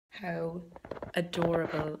How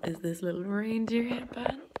adorable is this little reindeer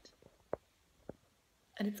headband?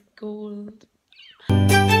 And it's gold.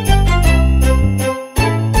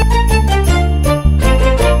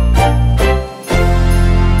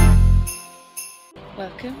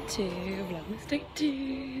 Welcome to Vlogmas Day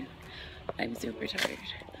 2. I'm super tired,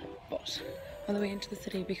 but on the way into the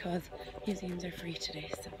city because museums are free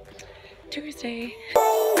today, so Tuesday.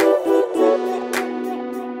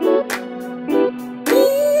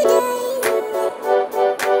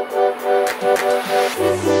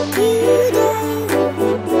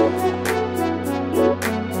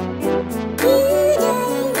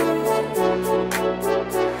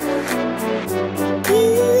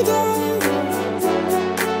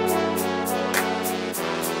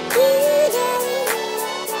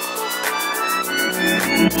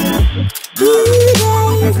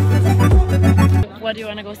 What do you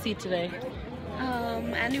want to go see today?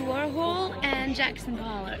 Andy Warhol and Jackson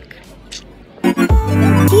Pollock.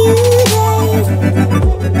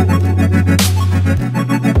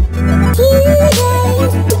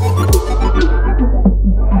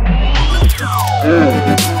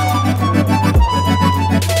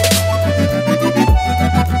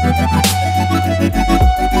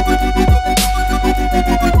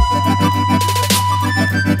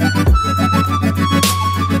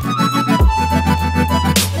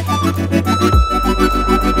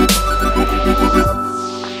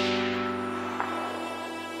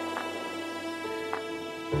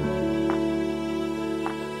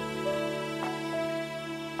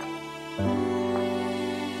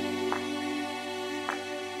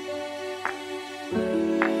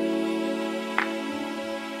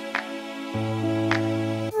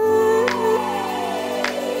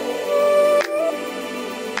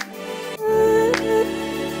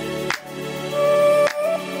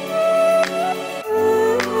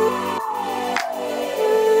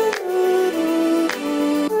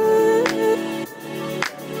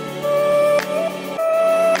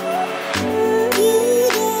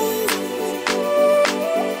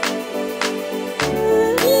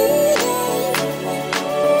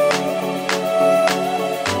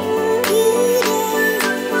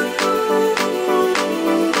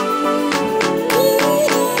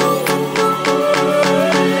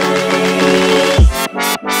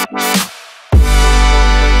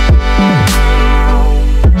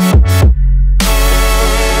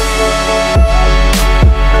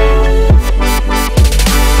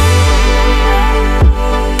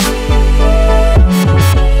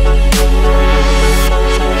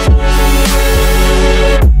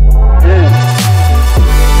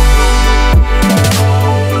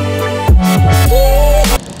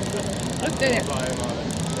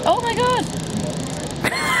 Oh my god!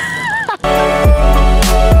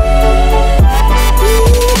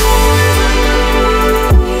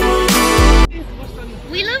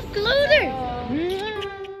 We love glitter!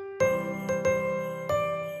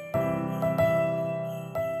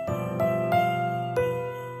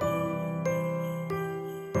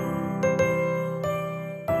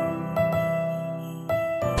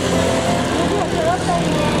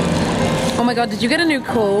 Oh my god, did you get a new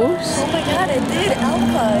coat? Oh my god, I did!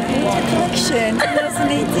 Alpha, winter collection,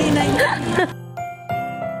 2018-19.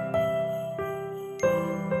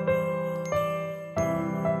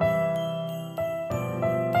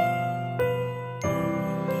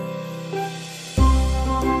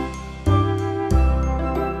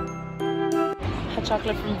 Hot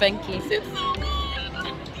chocolate from Venky's. It's so good!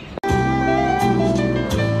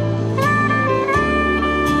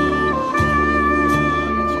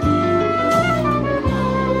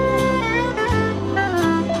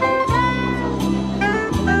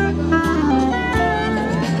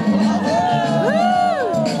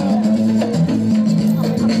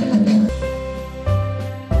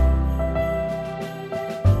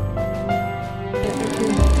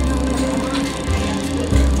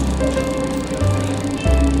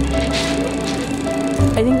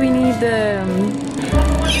 I think we need the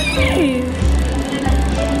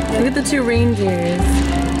look at the two reindeers.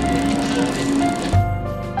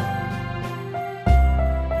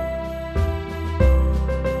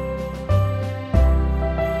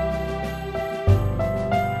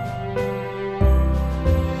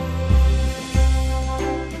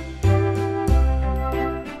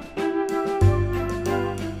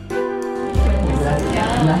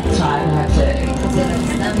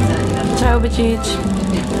 Ciao, Bajij.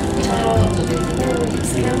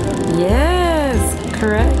 Yes,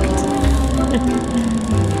 correct.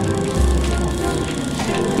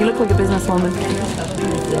 You look like a businesswoman.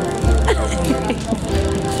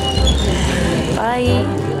 Bye.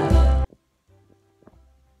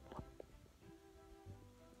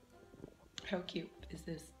 how cute is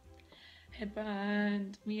this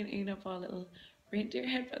headband? Me and Aina bought little reindeer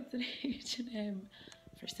headbands in H&M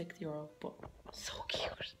for €6, but so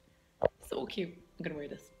cute. So cute. I'm gonna wear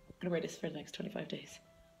this. I'm gonna wear this for the next 25 days.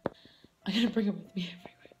 I'm gonna bring it with me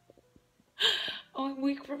everywhere. Oh, I'm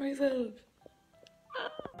weak for myself.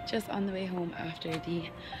 Just on the way home after the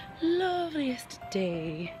loveliest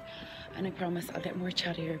day. And I promise I'll get more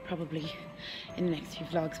chattier probably in the next few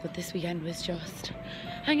vlogs, but this weekend was just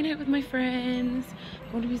hanging out with my friends,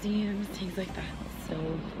 going to museums, things like that.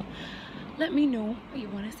 So let me know what you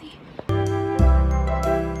want to see.